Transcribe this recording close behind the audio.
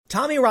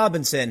Tommy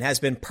Robinson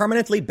has been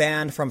permanently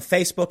banned from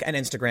Facebook and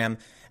Instagram,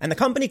 and the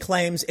company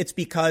claims it's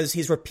because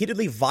he's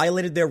repeatedly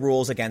violated their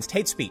rules against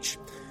hate speech.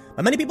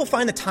 But many people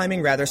find the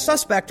timing rather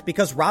suspect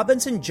because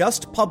Robinson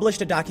just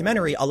published a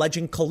documentary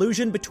alleging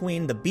collusion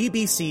between the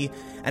BBC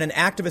and an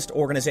activist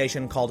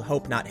organization called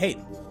Hope Not Hate.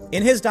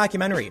 In his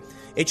documentary,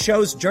 it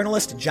shows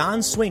journalist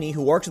John Sweeney,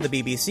 who works at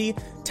the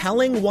BBC,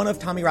 telling one of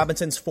Tommy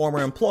Robinson's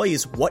former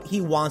employees what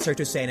he wants her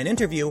to say in an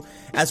interview,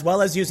 as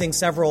well as using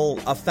several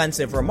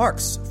offensive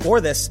remarks.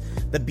 For this,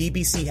 the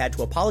BBC had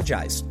to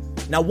apologize.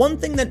 Now, one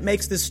thing that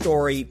makes this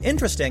story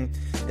interesting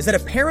is that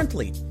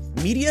apparently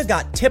media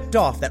got tipped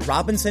off that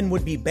Robinson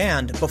would be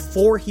banned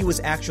before he was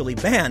actually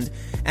banned,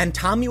 and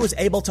Tommy was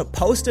able to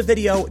post a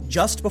video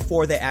just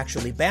before they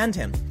actually banned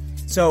him.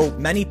 So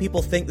many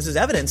people think this is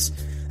evidence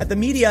that the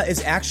media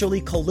is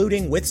actually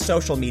colluding with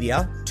social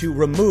media to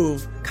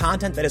remove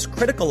content that is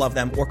critical of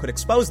them or could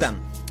expose them.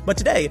 But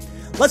today,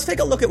 let's take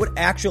a look at what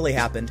actually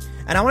happened,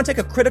 and I want to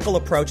take a critical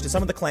approach to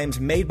some of the claims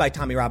made by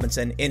Tommy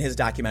Robinson in his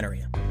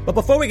documentary. But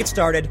before we get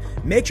started,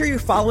 make sure you're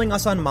following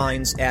us on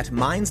Minds at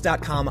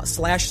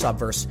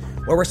minds.com/subverse,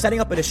 where we're setting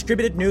up a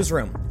distributed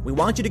newsroom. We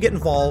want you to get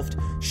involved,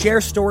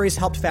 share stories,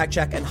 help fact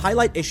check, and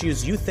highlight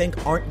issues you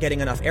think aren't getting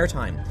enough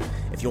airtime.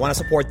 If you want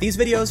to support these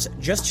videos,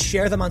 just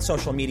share them on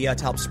social media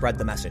to help spread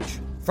the message.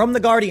 From The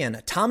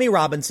Guardian, Tommy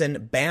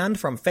Robinson banned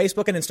from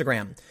Facebook and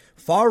Instagram.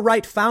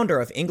 Far-right founder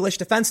of English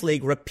Defense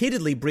League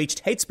repeatedly breached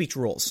hate speech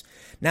rules.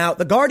 Now,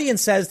 The Guardian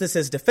says this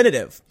is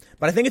definitive,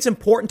 but I think it's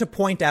important to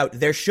point out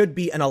there should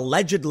be an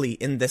allegedly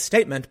in this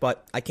statement,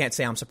 but I can't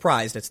say I'm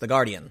surprised. It's The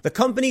Guardian. The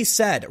company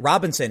said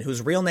Robinson,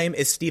 whose real name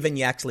is Stephen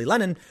Yaxley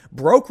Lennon,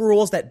 broke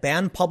rules that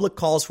ban public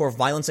calls for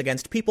violence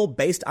against people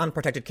based on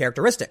protected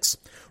characteristics.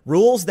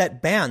 Rules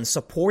that ban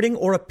supporting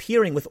or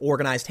appearing with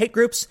organized hate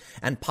groups,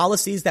 and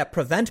policies that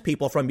prevent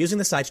people from using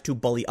the site to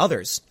bully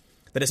others.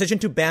 The decision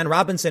to ban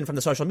Robinson from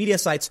the social media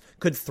sites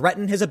could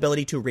threaten his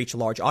ability to reach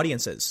large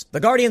audiences. The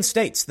Guardian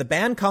states the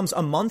ban comes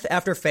a month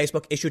after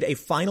Facebook issued a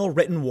final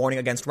written warning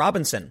against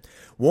Robinson,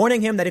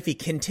 warning him that if he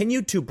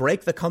continued to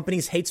break the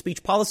company's hate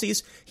speech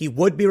policies, he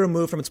would be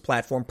removed from its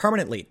platform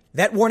permanently.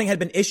 That warning had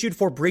been issued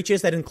for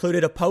breaches that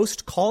included a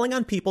post calling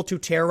on people to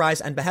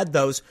terrorize and behead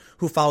those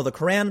who follow the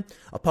Quran,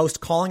 a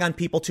post calling on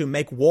people to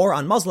make war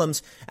on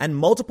Muslims, and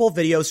multiple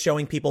videos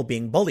showing people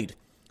being bullied.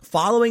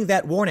 Following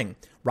that warning,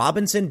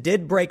 Robinson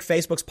did break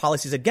Facebook's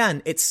policies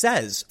again, it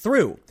says,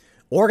 through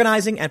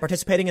organizing and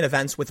participating in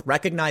events with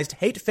recognized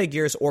hate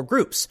figures or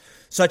groups,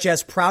 such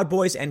as Proud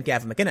Boys and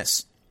Gavin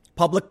McInnes,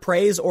 public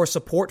praise or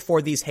support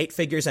for these hate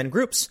figures and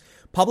groups,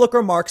 public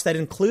remarks that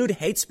include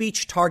hate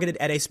speech targeted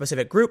at a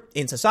specific group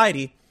in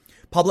society,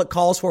 public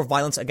calls for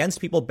violence against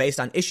people based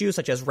on issues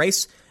such as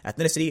race,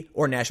 ethnicity,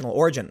 or national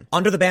origin.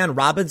 Under the ban,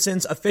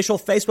 Robinson's official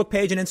Facebook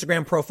page and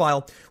Instagram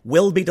profile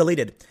will be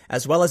deleted,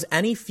 as well as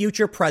any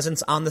future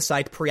presence on the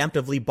site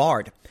preemptively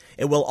barred.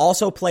 It will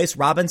also place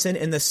Robinson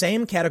in the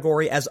same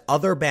category as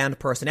other banned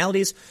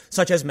personalities,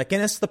 such as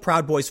McInnes, the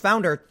Proud Boys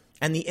founder,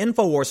 and the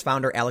InfoWars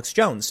founder Alex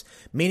Jones,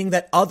 meaning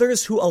that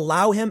others who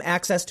allow him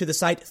access to the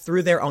site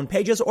through their own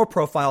pages or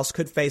profiles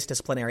could face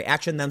disciplinary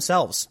action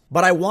themselves.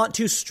 But I want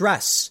to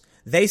stress,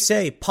 they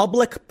say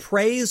public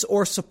praise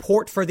or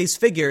support for these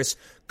figures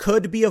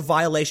could be a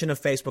violation of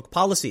Facebook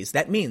policies.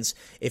 That means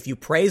if you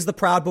praise the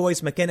Proud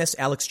Boys, McInnes,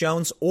 Alex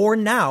Jones, or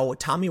now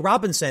Tommy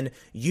Robinson,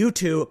 you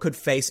too could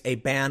face a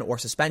ban or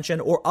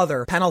suspension or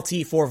other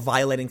penalty for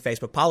violating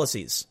Facebook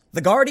policies. The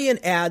Guardian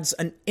adds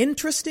an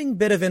interesting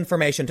bit of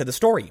information to the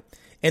story.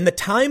 In the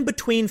time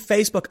between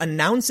Facebook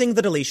announcing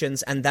the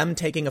deletions and them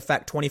taking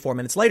effect 24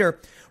 minutes later,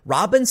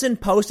 Robinson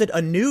posted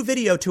a new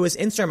video to his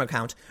Instagram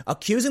account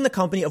accusing the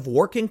company of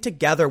working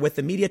together with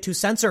the media to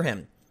censor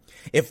him.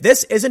 If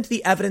this isn't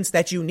the evidence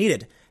that you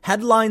needed,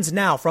 headlines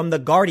now from The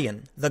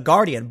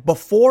Guardian,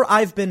 before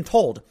I've been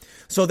told.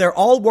 So they're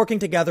all working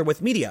together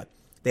with media.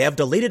 They have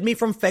deleted me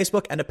from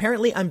Facebook, and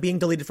apparently I'm being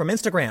deleted from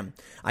Instagram.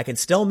 I can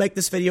still make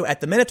this video at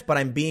the minute, but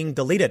I'm being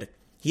deleted.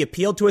 He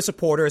appealed to his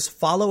supporters,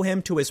 follow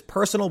him to his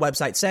personal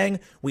website saying,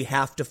 we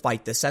have to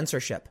fight this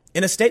censorship.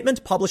 In a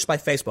statement published by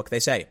Facebook, they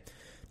say,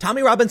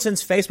 Tommy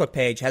Robinson's Facebook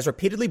page has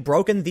repeatedly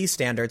broken these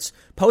standards,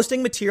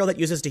 posting material that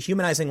uses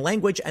dehumanizing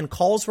language and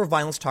calls for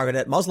violence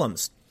targeted at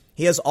Muslims.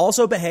 He has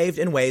also behaved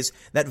in ways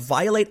that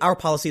violate our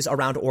policies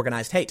around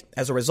organized hate.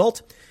 As a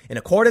result, in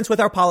accordance with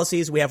our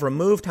policies, we have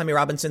removed Tommy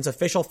Robinson's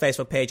official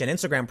Facebook page and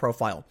Instagram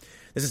profile.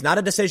 This is not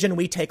a decision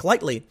we take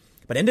lightly,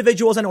 but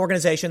individuals and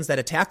organizations that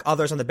attack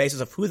others on the basis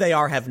of who they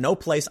are have no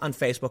place on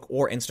Facebook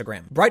or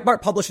Instagram.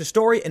 Breitbart published a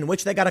story in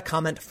which they got a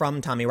comment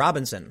from Tommy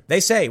Robinson. They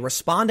say,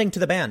 responding to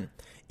the ban,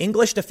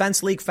 English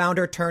Defense League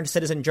founder turned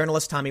citizen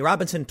journalist Tommy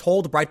Robinson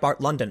told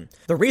Breitbart London,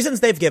 the reasons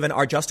they've given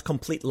are just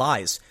complete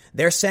lies.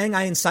 They're saying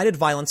I incited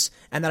violence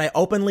and that I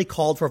openly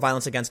called for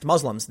violence against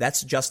Muslims.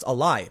 That's just a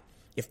lie.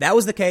 If that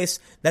was the case,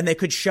 then they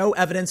could show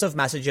evidence of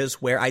messages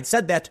where I'd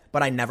said that,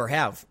 but I never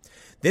have.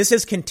 This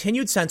is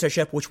continued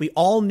censorship, which we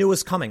all knew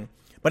was coming.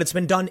 But it's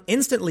been done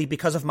instantly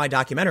because of my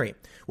documentary,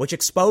 which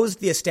exposed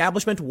the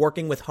establishment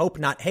working with Hope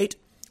Not Hate,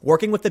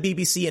 working with the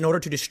BBC in order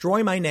to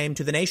destroy my name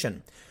to the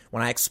nation.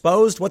 When I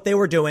exposed what they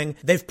were doing,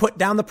 they've put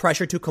down the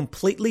pressure to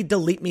completely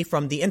delete me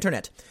from the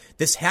internet.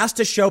 This has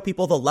to show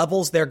people the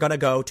levels they're going to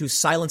go to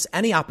silence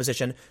any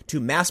opposition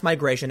to mass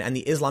migration and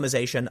the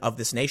Islamization of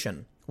this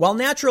nation. While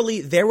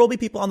naturally there will be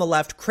people on the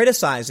left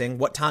criticizing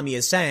what Tommy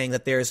is saying,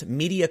 that there's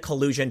media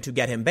collusion to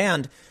get him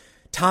banned,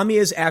 Tommy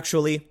is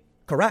actually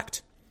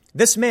correct.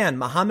 This man,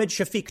 Mohammed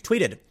Shafiq,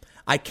 tweeted,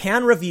 "I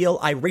can reveal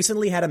I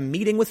recently had a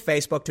meeting with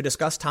Facebook to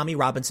discuss Tommy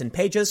Robinson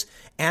pages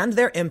and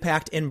their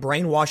impact in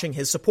brainwashing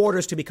his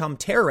supporters to become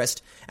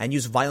terrorists and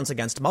use violence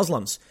against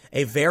Muslims.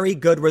 A very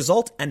good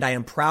result, and I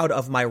am proud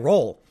of my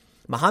role."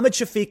 Mohammed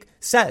Shafiq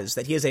says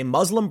that he is a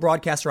Muslim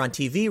broadcaster on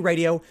TV,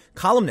 radio,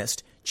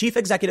 columnist, chief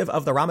executive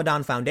of the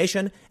Ramadan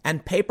Foundation,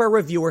 and paper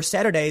reviewer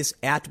Saturdays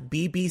at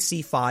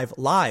BBC5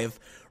 Live,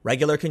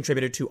 regular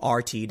contributor to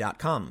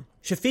RT.com.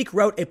 Shafiq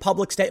wrote a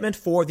public statement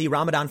for the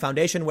Ramadan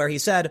Foundation where he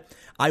said,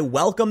 "I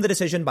welcome the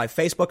decision by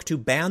Facebook to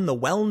ban the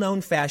well-known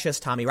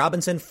fascist Tommy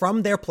Robinson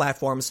from their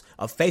platforms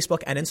of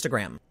Facebook and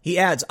Instagram." He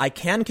adds, "I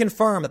can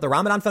confirm that the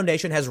Ramadan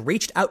Foundation has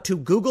reached out to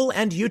Google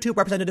and YouTube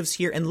representatives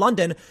here in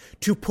London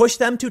to push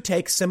them to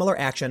take similar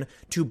action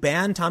to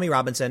ban Tommy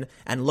Robinson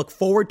and look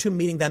forward to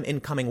meeting them in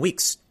coming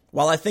weeks."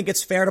 While I think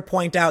it's fair to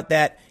point out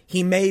that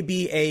he may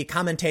be a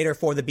commentator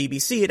for the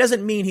BBC, it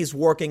doesn't mean he's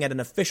working at an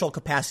official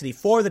capacity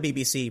for the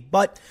BBC,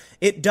 but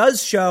it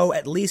does show,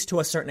 at least to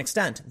a certain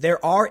extent,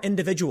 there are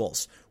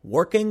individuals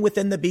working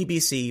within the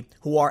BBC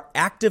who are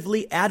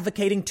actively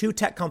advocating to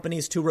tech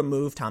companies to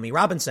remove Tommy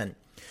Robinson.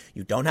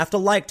 You don't have to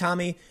like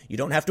Tommy. You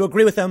don't have to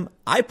agree with him.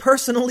 I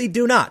personally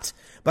do not,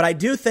 but I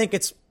do think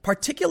it's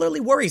particularly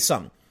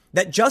worrisome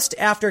that just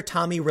after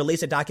Tommy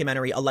released a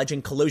documentary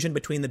alleging collusion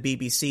between the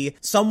BBC,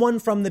 someone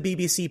from the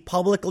BBC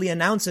publicly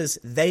announces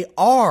they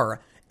are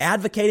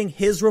advocating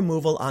his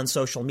removal on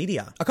social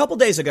media. A couple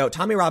days ago,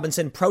 Tommy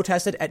Robinson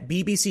protested at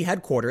BBC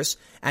headquarters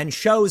and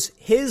shows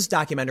his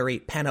documentary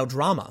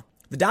Panodrama.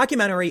 The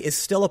documentary is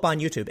still up on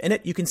YouTube. In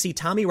it, you can see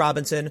Tommy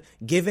Robinson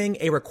giving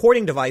a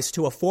recording device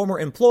to a former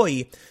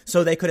employee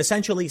so they could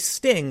essentially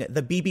sting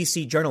the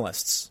BBC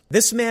journalists.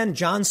 This man,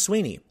 John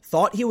Sweeney,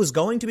 thought he was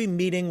going to be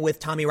meeting with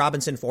Tommy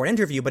Robinson for an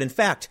interview, but in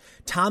fact,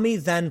 Tommy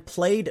then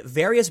played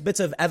various bits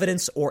of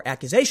evidence or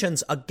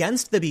accusations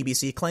against the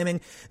BBC, claiming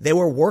they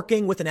were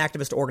working with an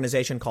activist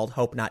organization called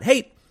Hope Not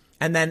Hate,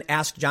 and then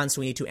asked John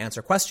Sweeney to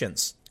answer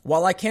questions.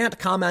 While I can't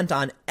comment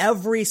on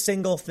every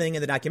single thing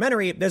in the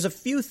documentary, there's a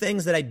few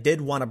things that I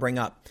did want to bring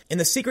up. In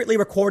the secretly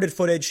recorded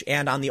footage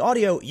and on the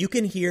audio, you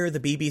can hear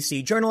the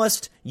BBC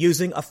journalist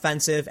using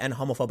offensive and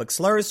homophobic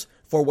slurs,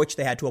 for which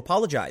they had to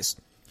apologize.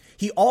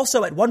 He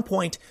also, at one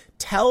point,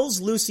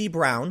 tells Lucy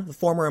Brown, the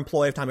former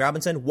employee of Tommy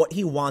Robinson, what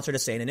he wants her to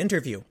say in an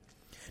interview.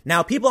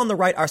 Now, people on the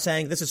right are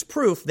saying this is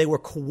proof they were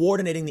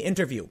coordinating the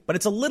interview, but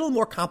it's a little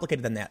more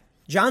complicated than that.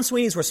 John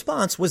Sweeney's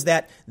response was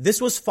that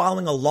this was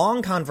following a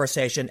long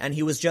conversation and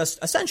he was just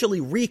essentially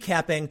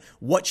recapping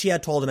what she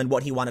had told him and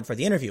what he wanted for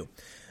the interview.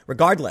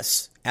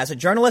 Regardless, as a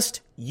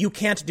journalist, you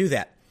can't do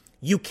that.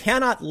 You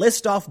cannot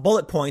list off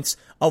bullet points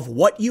of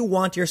what you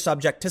want your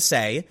subject to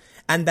say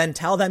and then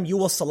tell them you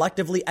will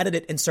selectively edit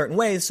it in certain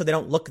ways so they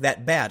don't look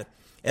that bad.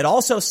 It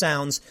also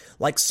sounds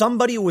like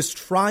somebody was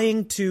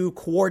trying to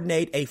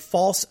coordinate a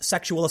false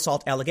sexual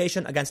assault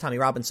allegation against Tommy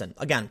Robinson.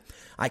 Again,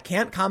 I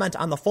can't comment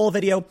on the full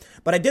video,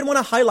 but I did want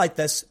to highlight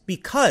this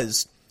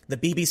because the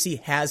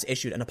BBC has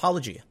issued an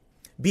apology.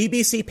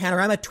 BBC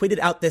Panorama tweeted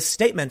out this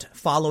statement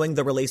following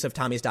the release of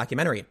Tommy's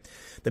documentary.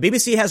 The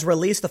BBC has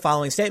released the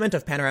following statement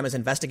of Panorama's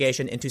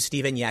investigation into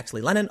Stephen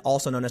Yaxley Lennon,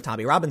 also known as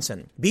Tommy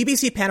Robinson.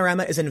 BBC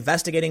Panorama is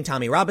investigating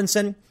Tommy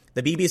Robinson.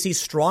 The BBC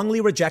strongly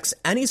rejects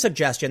any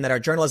suggestion that our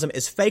journalism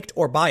is faked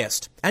or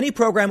biased. Any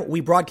program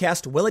we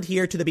broadcast will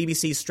adhere to the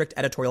BBC's strict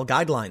editorial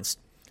guidelines.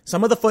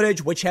 Some of the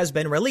footage which has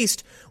been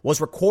released was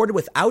recorded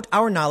without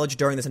our knowledge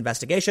during this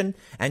investigation,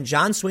 and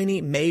John Sweeney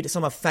made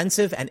some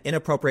offensive and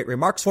inappropriate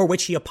remarks for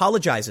which he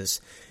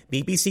apologizes.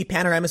 BBC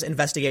Panorama's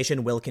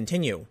investigation will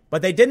continue.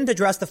 But they didn't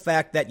address the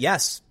fact that,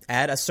 yes,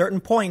 at a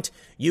certain point,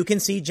 you can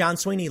see John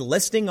Sweeney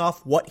listing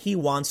off what he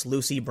wants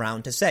Lucy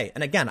Brown to say.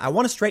 And again, I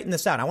want to straighten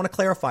this out. I want to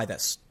clarify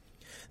this.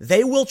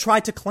 They will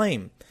try to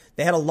claim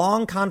they had a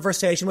long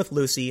conversation with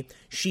Lucy.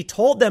 She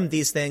told them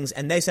these things,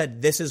 and they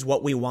said, this is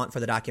what we want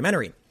for the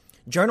documentary.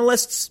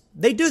 Journalists,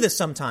 they do this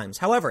sometimes.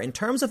 However, in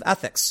terms of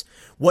ethics,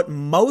 what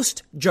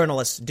most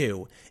journalists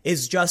do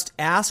is just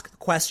ask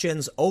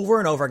questions over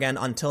and over again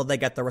until they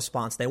get the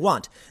response they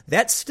want.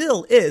 That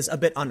still is a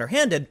bit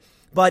underhanded,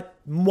 but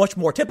much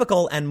more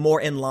typical and more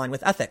in line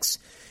with ethics.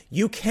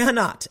 You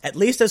cannot, at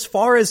least as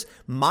far as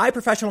my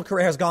professional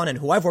career has gone and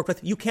who I've worked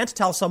with, you can't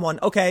tell someone,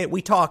 okay,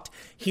 we talked.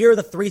 Here are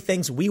the 3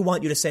 things we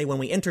want you to say when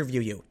we interview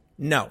you.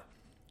 No,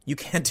 you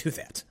can't do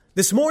that.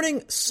 This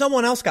morning,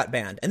 someone else got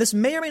banned, and this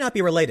may or may not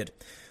be related.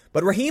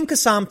 But Raheem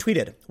Kassam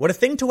tweeted, "What a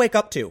thing to wake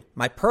up to.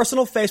 My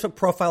personal Facebook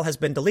profile has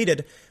been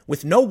deleted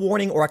with no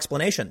warning or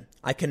explanation.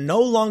 I can no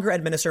longer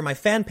administer my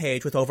fan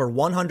page with over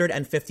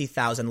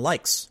 150,000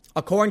 likes."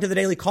 According to the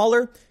Daily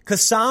Caller,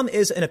 Kassam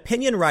is an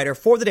opinion writer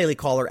for the Daily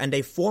Caller and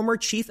a former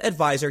chief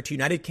advisor to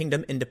United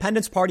Kingdom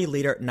Independence Party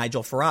leader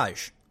Nigel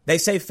Farage. They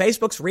say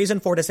Facebook's reason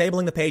for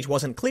disabling the page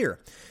wasn't clear.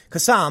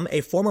 Kassam, a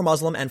former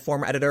Muslim and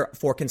former editor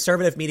for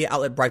conservative media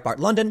outlet Breitbart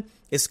London,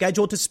 is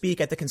scheduled to speak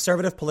at the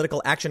Conservative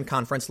Political Action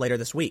Conference later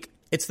this week.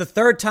 It's the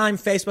third time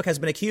Facebook has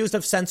been accused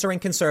of censoring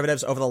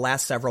conservatives over the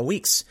last several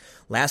weeks.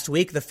 Last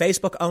week, the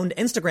Facebook-owned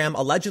Instagram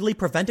allegedly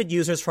prevented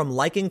users from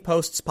liking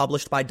posts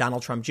published by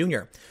Donald Trump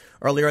Jr.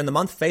 Earlier in the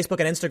month, Facebook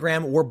and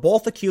Instagram were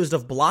both accused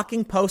of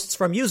blocking posts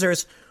from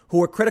users who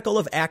were critical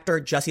of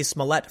actor Jussie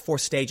Smollett for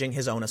staging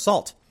his own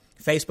assault.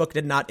 Facebook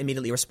did not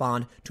immediately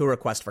respond to a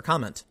request for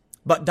comment.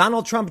 But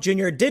Donald Trump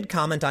Jr. did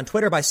comment on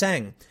Twitter by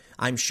saying,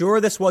 "I'm sure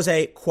this was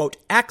a, quote,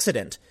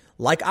 accident,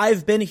 like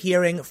I've been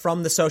hearing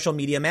from the social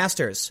media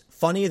masters.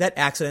 Funny that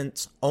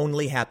accidents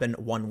only happen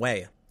one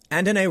way."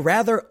 And in a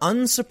rather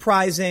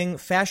unsurprising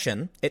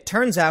fashion, it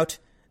turns out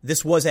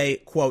this was a,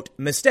 quote,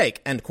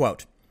 mistake, end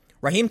quote.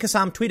 Raheem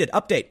Kassam tweeted,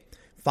 "Update.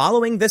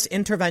 Following this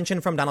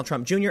intervention from Donald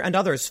Trump Jr. and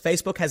others,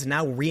 Facebook has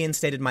now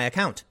reinstated my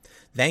account.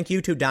 Thank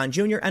you to Don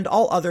Jr. and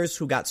all others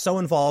who got so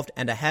involved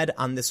and ahead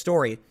on this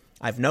story.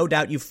 I've no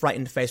doubt you've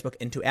frightened Facebook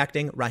into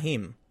acting,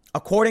 Raheem."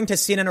 According to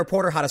CNN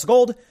reporter Hottest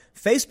Gold,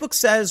 Facebook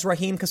says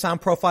Raheem Kassam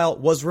profile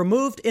was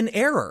removed in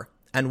error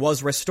and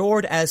was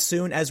restored as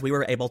soon as we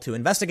were able to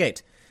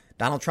investigate.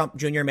 Donald Trump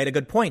Jr. made a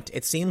good point.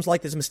 It seems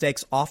like these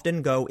mistakes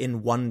often go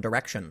in one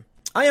direction.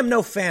 I am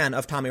no fan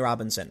of Tommy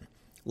Robinson.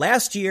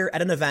 Last year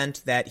at an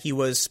event that he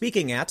was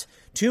speaking at,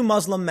 2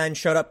 Muslim men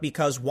showed up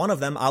because one of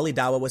them, Ali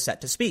Dawah, was set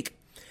to speak.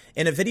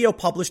 In a video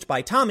published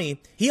by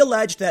Tommy, he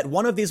alleged that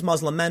one of these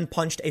Muslim men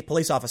punched a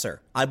police officer.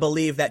 I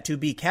believe that to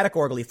be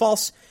categorically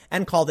false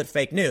and called it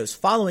fake news.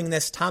 Following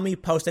this, Tommy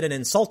posted an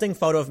insulting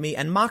photo of me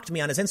and mocked me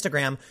on his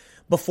Instagram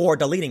before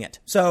deleting it.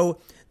 So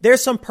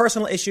there's some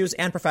personal issues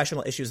and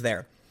professional issues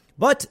there.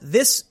 But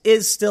this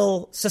is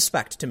still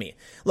suspect to me.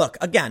 Look,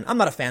 again, I'm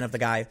not a fan of the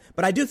guy,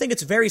 but I do think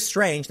it's very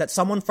strange that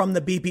someone from the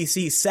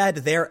BBC said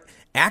they're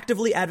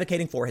actively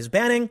advocating for his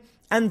banning,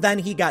 and then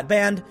he got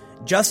banned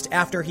just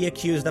after he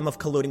accused them of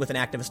colluding with an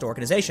activist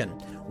organization.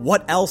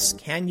 What else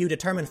can you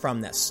determine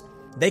from this?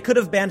 They could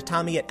have banned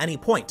Tommy at any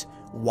point.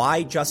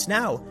 Why just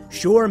now?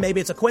 Sure,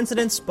 maybe it's a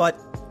coincidence, but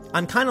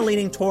I'm kind of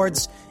leaning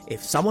towards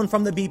if someone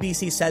from the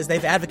BBC says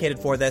they've advocated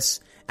for this,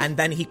 and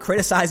then he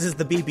criticizes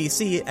the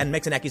BBC and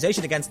makes an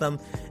accusation against them,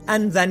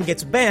 and then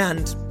gets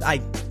banned,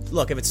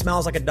 look, if it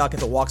smells like a duck,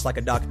 if it walks like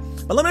a duck.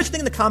 But let me know what you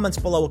think in the comments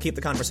below. We'll keep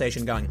the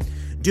conversation going.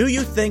 Do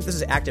you think this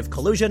is active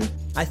collusion?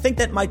 I think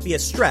that might be a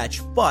stretch,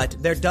 but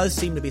there does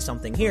seem to be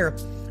something here.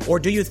 Or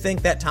do you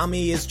think that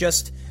Tommy is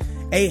just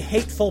a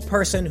hateful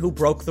person who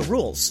broke the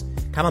rules?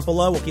 Comment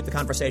below. We'll keep the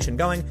conversation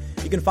going.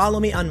 You can follow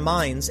me on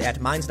Minds at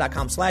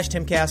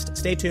minds.com/Timcast.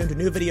 Stay tuned to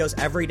new videos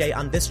every day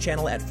on this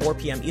channel at 4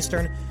 p.m.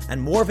 Eastern,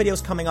 and more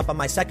videos coming up on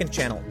my second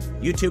channel,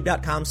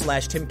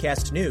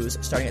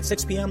 youtube.com/TimcastNews, starting at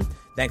 6 p.m.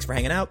 Thanks for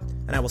hanging out,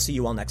 and I will see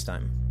you all next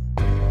time.